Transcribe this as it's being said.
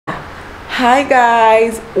Hi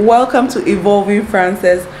guys, welcome to Evolving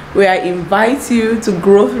Frances, where I invite you to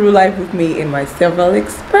grow through life with me in my several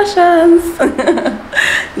expressions.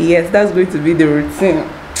 Yes, that's going to be the routine.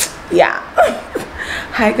 Yeah.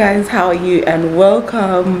 Hi guys, how are you? And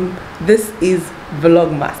welcome. This is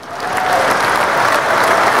Vlogmas.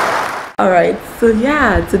 Alright, so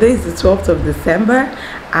yeah, today is the 12th of December,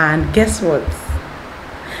 and guess what?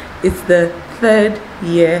 It's the 3rd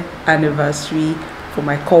year anniversary for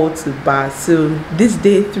my call to bar. So this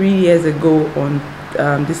day 3 years ago on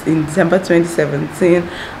in December 2017,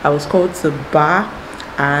 I was called to bar,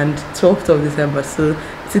 and 12th of December. So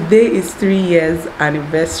today is 3 years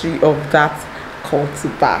anniversary of that call to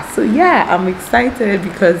bar. So yeah, I'm excited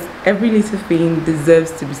because every little thing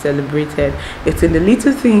deserves to be celebrated. It's in the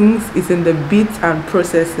little things, it's in the bits and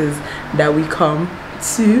processes that we come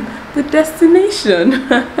to the destination.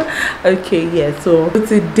 Okay, yeah, so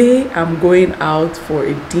today I'm going out for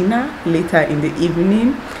a dinner later in the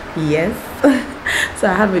evening. Yes. So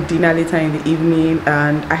I have a dinner later in the evening,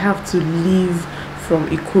 and I have to leave from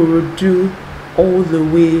Ikorodu all the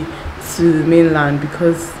way to the mainland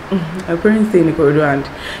because my parents stay in Ikorodu, and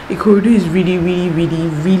Ikorodu is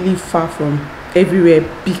really far from everywhere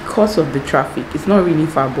because of the traffic. It's not really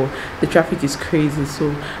far, but the traffic is crazy,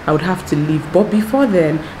 so I would have to leave. But before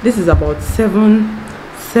then, this is about 7,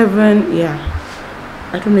 yeah,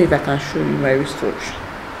 I don't know if I can show you my wristwatch.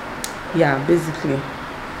 Yeah, basically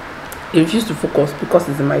it refused to focus because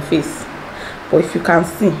it's in my face, but if you can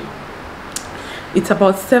see, it's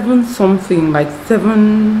about 7 something, like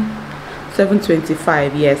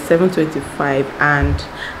 7:25. Yes, 7:25, and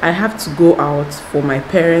I have to go out for my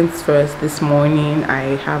parents first this morning.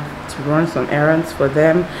 I have to run some errands for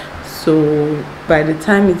them, so by the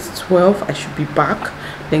time it's 12 I should be back,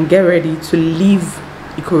 then get ready to leave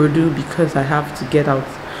Ikorodu because I have to get out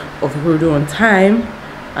of Ikorodu on time.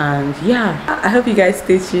 And yeah, I hope you guys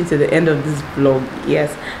stay tuned to the end of this vlog.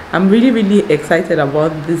 Yes, I'm really excited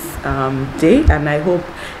about this day, and I hope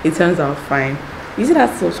it turns out fine. You see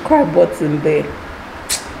that subscribe button there?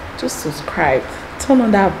 Just subscribe, turn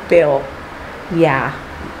on that bell. Yeah,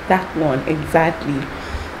 that one exactly.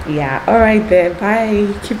 Yeah, all right there, bye.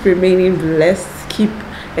 Keep remaining blessed, keep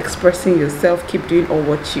expressing yourself, keep doing all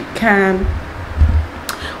what you can.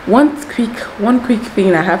 One quick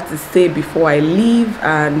thing I have to say before I leave,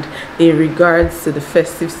 and in regards to the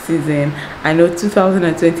festive season, I know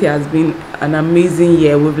 2020 has been an amazing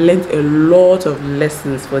year. We've learned a lot of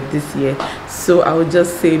lessons for this year, so I would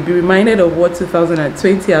just say be reminded of what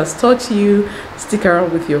 2020 has taught you. Stick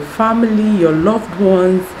around with your family, your loved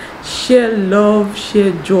ones, share love,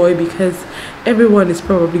 share joy, because everyone is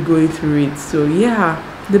probably going through it. So yeah,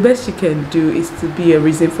 the best you can do is to be a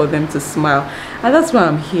reason for them to smile, and that's why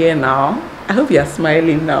I'm here now. I hope you're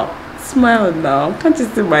smiling now. Smile now. Can't you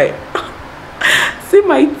see my see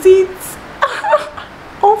my teeth?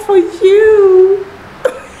 All for you.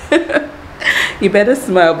 You better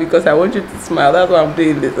smile because I want you to smile. That's why I'm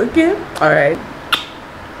doing this. Okay, all right.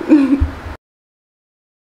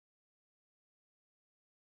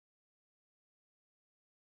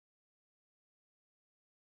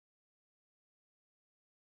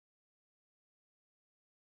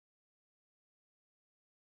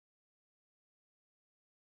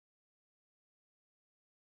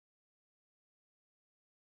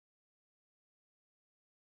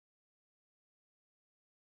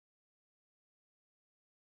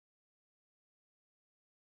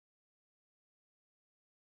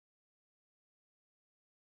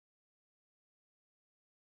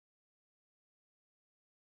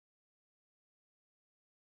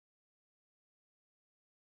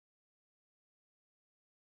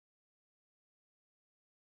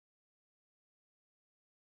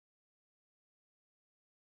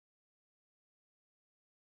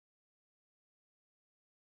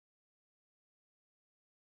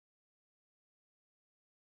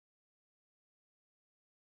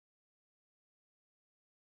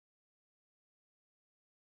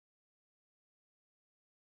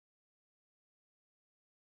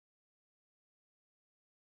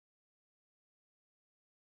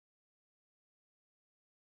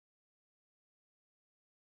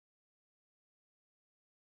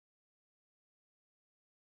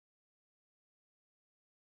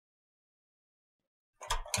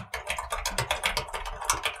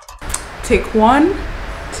 Take 1,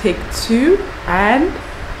 take 2, and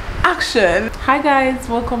action. Hi guys,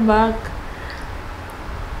 welcome back.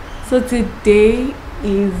 So today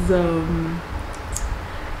is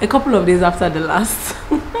a couple of days after the last.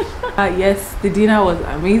 Yes, the dinner was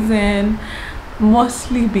amazing,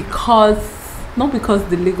 mostly because not because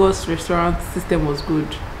the Lagos restaurant system was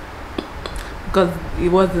good, because it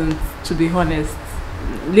wasn't. to be honest.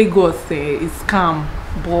 Lagos is calm,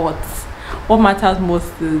 but what matters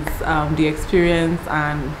most is the experience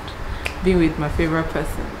and being with my favorite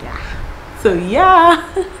person. Yeah, so yeah.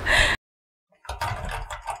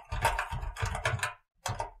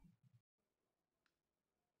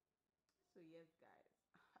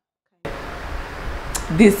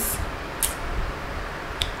 This,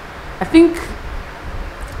 I think,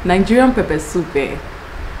 Nigerian pepper soup, it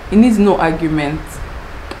needs no argument.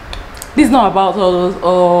 This is not about all those,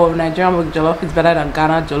 oh, Nigerian jollof is better than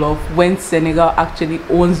Ghana jollof, when Senegal actually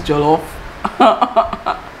owns jollof.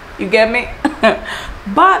 You get me?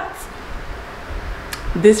 But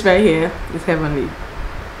this right here is heavenly.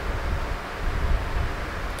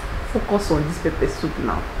 Focus on this pepper soup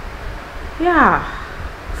now. Yeah,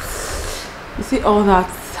 you see all that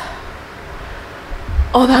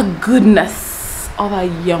goodness, all that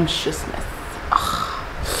yumptiousness.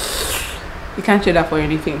 You can't trade that for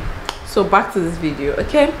anything. So back to this video,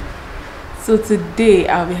 okay? So today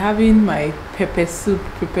I'll be having my pepper soup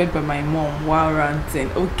prepared by my mom while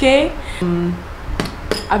ranting, okay?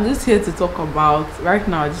 I'm just here to talk about, right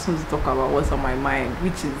now I just want to talk about what's on my mind,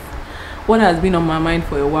 which is what has been on my mind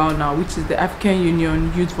for a while now, which is the African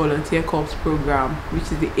Union Youth Volunteer Corps program,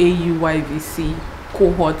 which is the AU-YVC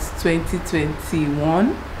cohort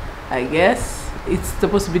 2021. I guess it's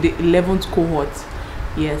supposed to be the 11th cohort.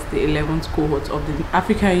 Yes, the 11th cohort of the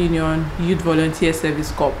African Union Youth Volunteer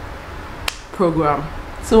Service Corps program.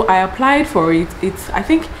 So I applied for it. I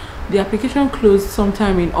think the application closed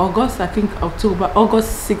sometime in August. I think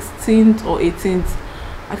August 16th or 18th.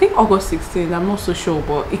 I think August 16th, I'm not so sure,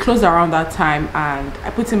 but it closed around that time, and I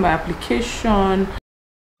put in my application.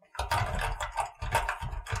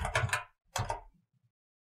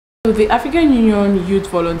 So the African Union Youth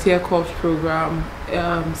Volunteer Corps program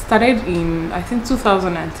started in, I think,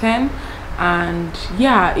 2010, and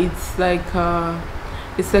yeah, it's like a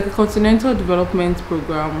continental development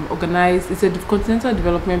program organized. It's a continental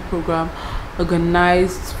development program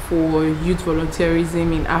organized for youth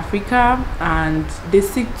volunteerism in Africa, and they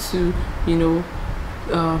seek to, you know,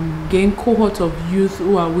 gain cohort of youth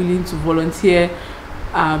who are willing to volunteer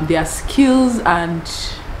their skills and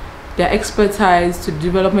their expertise to the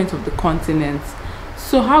development of the continent.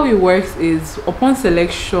 So how it works is, upon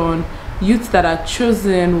selection, youths that are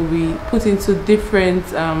chosen will be put into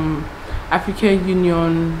different African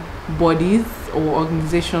Union bodies or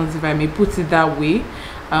organizations, if I may put it that way,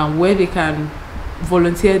 where they can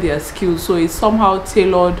volunteer their skills. So it's somehow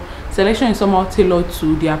tailored, selection is somehow tailored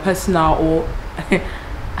to their personal, or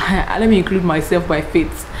let me include myself by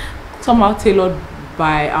faith, somehow tailored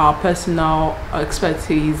by our personal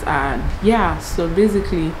expertise. And yeah, so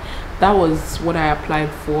basically that was what I applied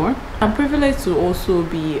for. I'm privileged to also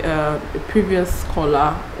be a previous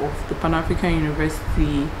scholar of the Pan-African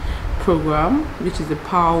University program, which is the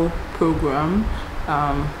PAL program,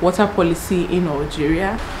 water policy in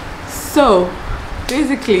Algeria. So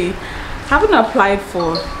basically, having applied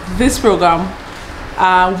for this program,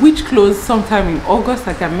 which closed sometime in August,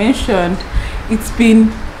 like I mentioned, it's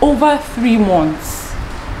been over 3 months,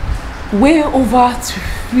 way over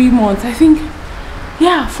 3 months, I think.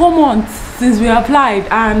 Yeah, 4 months since we applied,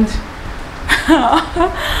 and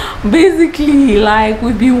basically, like,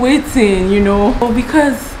 we've been waiting, you know,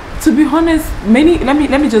 because to be honest, let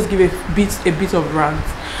me just give a bit of rant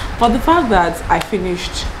for the fact that I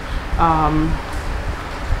finished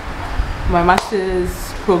my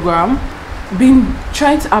master's program, been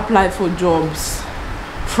trying to apply for jobs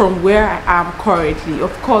from where I am currently,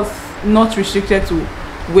 of course not restricted to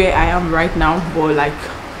where I am right now, but like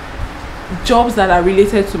jobs that are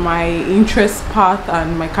related to my interest path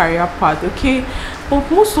and my career path, okay? But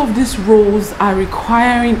most of these roles are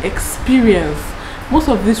requiring experience. Most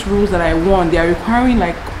of these roles that I want, they are requiring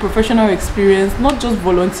like professional experience, not just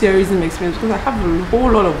volunteerism experience, because I have a whole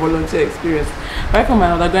lot of volunteer experience. Right from my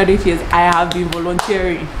undergraduate years, I have been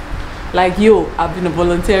volunteering. Like, yo, I've been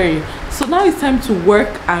volunteering. So now it's time to work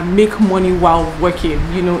and make money while working,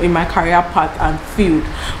 you know, in my career path and field.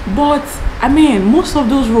 But I mean, most of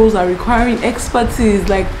those roles are requiring expertise,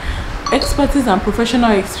 like expertise and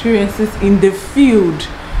professional experiences in the field.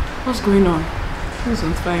 What's going on? Please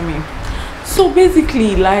don't find me. So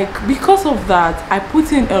basically, like, because of that, I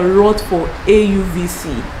put in a lot for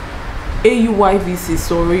AU-YVC,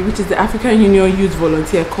 sorry, which is the African Union Youth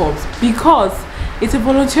Volunteer Corps, because it's a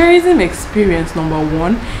volunteerism experience, number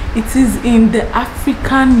one. It is in the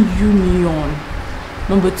African Union.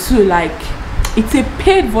 Number two, like, it's a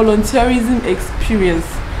paid volunteerism experience.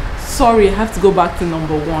 Sorry, I have to go back to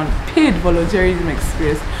number one. Paid volunteerism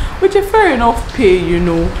experience, which is fair enough pay, you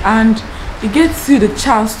know. And it gets you the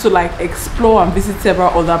chance to like explore and visit several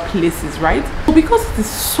other places, right? So because it is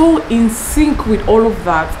so in sync with all of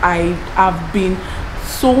that, I have been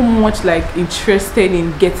so much like interested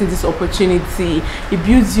in getting this opportunity. It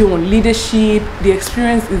builds you on leadership. The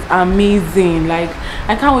experience is amazing. Like,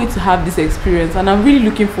 I can't wait to have this experience, and I'm really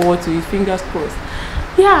looking forward to it. Fingers crossed.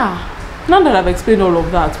 Yeah, now that I've explained all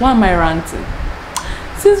of that, why am I ranting?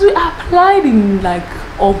 Since we applied in like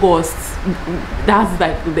August, that's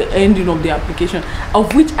like the ending of the application,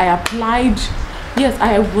 of which I applied. Yes,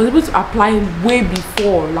 I was able to apply way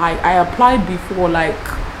before. Like, I applied before, like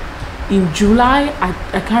in July, I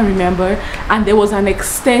can't remember, and there was an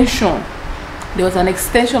extension. There was an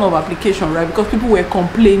extension of application, right? Because people were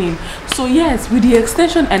complaining. So yes, with the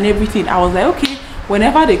extension and everything, I was like, okay,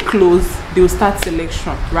 whenever they close, they will start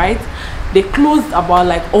selection, right? They closed about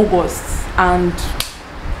like August, and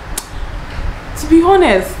to be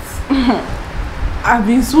honest, I've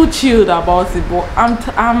been so chilled about it, but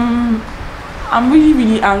I'm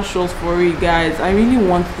really anxious for it, guys. I really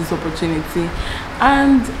want this opportunity,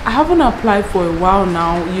 and I haven't applied for a while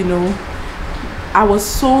now. You know, I was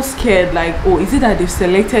so scared, like, oh, is it that they've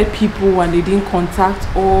selected people and they didn't contact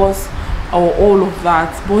us, or all of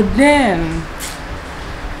that? But then,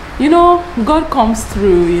 you know, God comes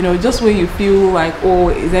through, you know, just when you feel like, oh,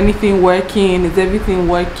 is anything working? Is everything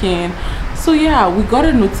working? So yeah, we got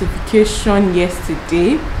a notification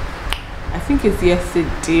yesterday. I think it's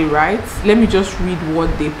yesterday, right? Let me just read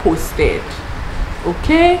what they posted.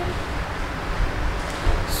 Okay,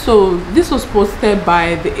 so this was posted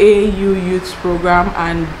by the AU Youth Program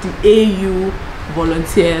and the AU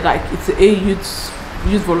Volunteer, like it's the AU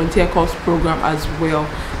Youth Volunteer Course Program as well.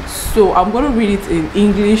 So I'm going to read it in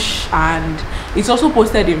English, and it's also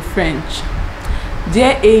posted in French.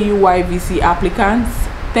 Dear AU-YVC applicants,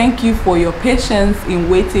 thank you for your patience in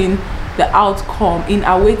awaiting the outcome of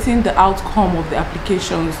the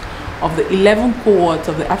applications of the 11th cohort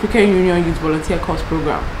of the African Union Youth Volunteer Course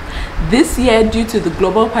Program. This year, due to the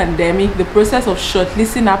global pandemic, the process of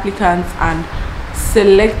shortlisting applicants and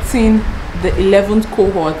selecting the 11th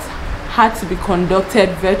cohort had to be conducted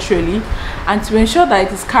virtually, and to ensure that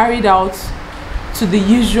it is carried out to the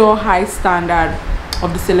usual high standard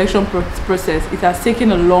of the selection process, it has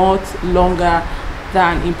taken a lot longer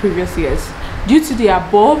than in previous years. Due to the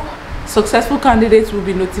above, successful candidates will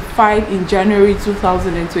be notified in January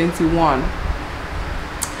 2021.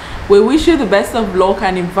 We wish you the best of luck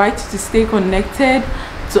and invite you to stay connected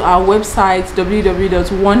to our website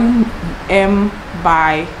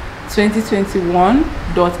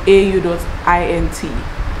www.1mby2021.au.int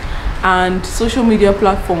and social media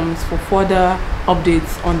platforms for further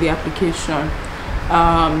updates on the application.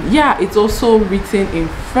 Yeah, it's also written in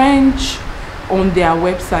French on their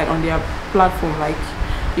website, on their platform. Like,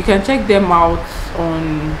 you can check them out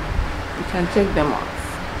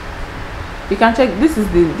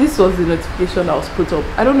this was the notification that was put up.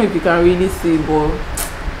 I don't know if you can really see, but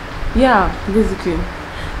yeah, basically,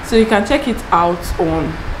 so you can check it out.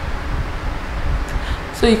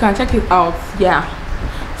 Yeah,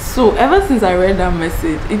 so ever since I read that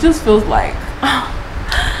message, it just feels like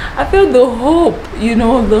I feel the hope, you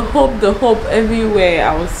know, the hope everywhere.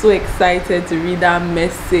 I was so excited to read that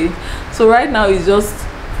message. So right now it's just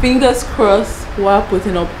fingers crossed while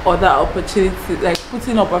putting up other opportunities, like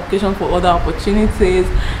putting up applications for other opportunities.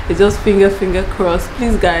 It's just finger crossed.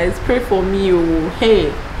 Please guys, pray for me. Oh,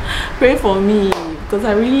 hey, pray for me, because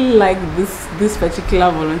I really like this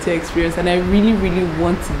particular volunteer experience, and I really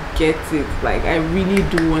want to get it. Like, I really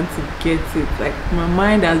do want to get it. Like, my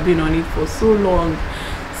mind has been on it for so long.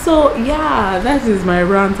 So yeah, that is my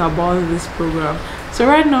rant about this program. So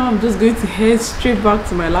right now I'm just going to head straight back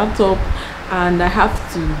to my laptop, and I have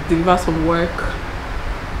to deliver some work.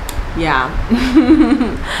 Yeah, I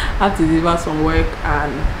have to deliver some work,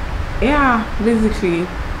 and yeah, basically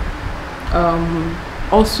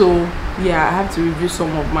also, yeah, I have to review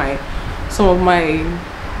some of my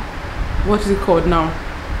what is it called now,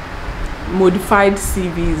 modified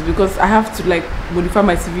CVs, because I have to like modify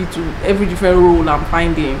my CV to every different role I'm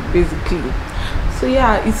finding, basically. So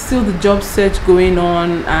yeah, it's still the job search going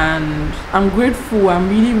on, and I'm grateful. I'm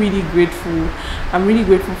really grateful. I'm really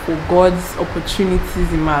grateful for God's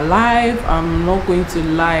opportunities in my life. I'm not going to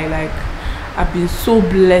lie, like, I've been so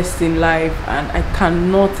blessed in life, and I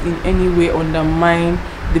cannot in any way undermine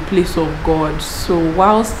the place of God. So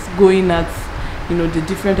whilst going at, you know, the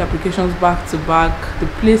different applications back to back, the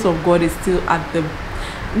place of God is still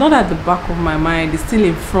not at the back of my mind, it's still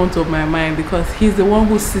in front of my mind, because he's the one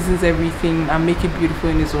who seasons everything and make it beautiful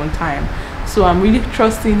in his own time. So I'm really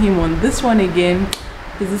trusting him on this one again,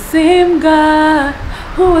 He's the same God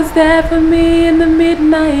who was there for me in the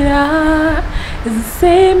midnight hour. He's the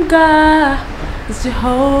same God. It's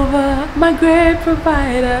Jehovah, my great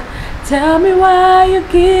provider. Tell me why you're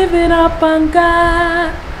giving up on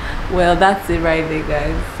God. Well, that's it right there,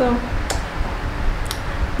 guys. So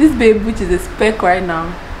this babe, which is a speck right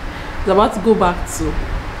now, is about to go back to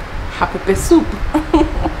her Peppersoup.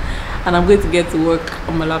 And I'm going to get to work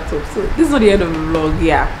on my laptop. So this is not the end of the vlog.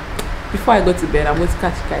 Yeah, before I go to bed, I'm going to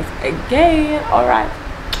catch you guys again. All right.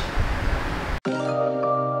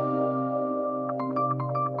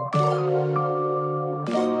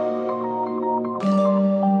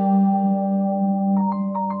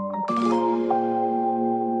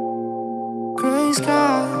 Gray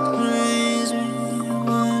skies raise me,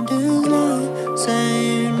 wonders light,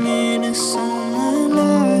 save me this on my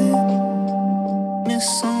life,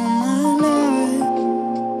 this on my life.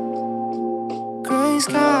 Gray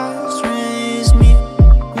skies raise me,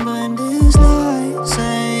 wonders light,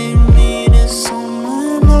 save me this on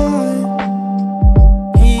my life,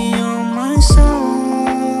 he on my side.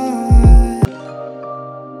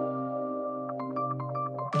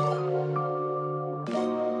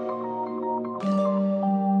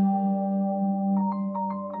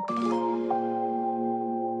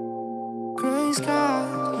 Gray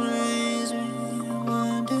skies raise me,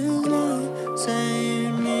 wonders light,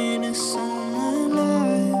 save me this on my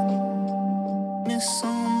life, this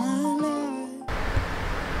on my life.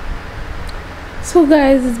 So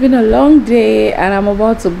guys, it's been a long day and I'm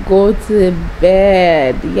about to go to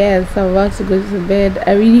bed. Yes, I'm about to go to bed.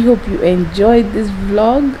 I really hope you enjoyed this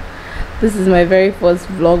vlog. This is my very first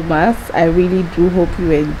vlogmas. I really do hope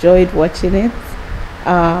you enjoyed watching it.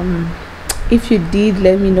 If you did,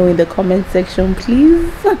 let me know in the comment section,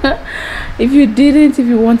 please. If you didn't, if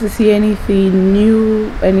you want to see anything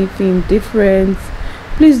new, anything different,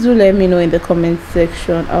 please do let me know in the comment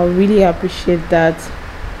section. I'll really appreciate that.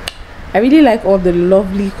 I really like all the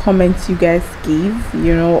lovely comments you guys give,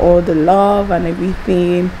 you know, all the love and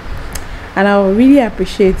everything. And I would really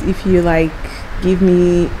appreciate if you like give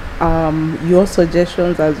me your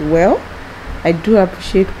suggestions as well. I do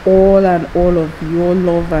appreciate all and all of your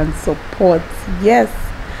love and support. Yes.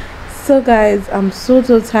 So guys, I'm so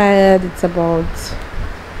tired. It's about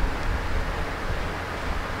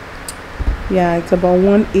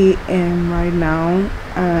 1 a.m. right now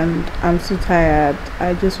and I'm so tired.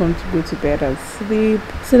 I just want to go to bed and sleep.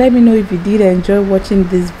 So let me know if you did enjoy watching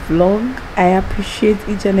this vlog. I appreciate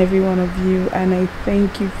each and every one of you and I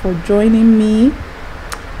thank you for joining me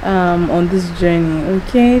on this journey.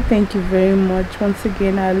 Okay, thank you very much once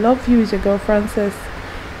again. I love you. It's your girl Frances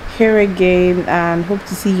here again and hope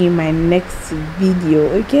to see you in my next video.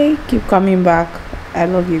 Okay, keep coming back. I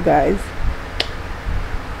love you guys.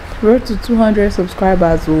 Road to 200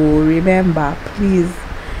 subscribers. Oh, remember, please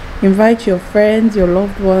invite your friends, your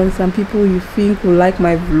loved ones and people you think will like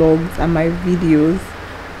my vlogs and my videos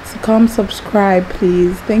to come subscribe,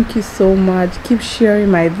 please. Thank you so much. Keep sharing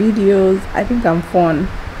my videos. I think I'm fun.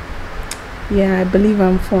 Yeah, I believe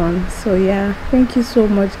I'm fun. So yeah, thank you so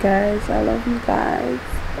much guys. I love you guys.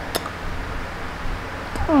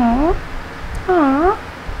 Aww. Aww.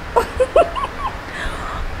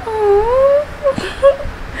 Aww.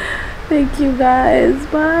 Thank you guys.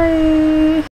 Bye.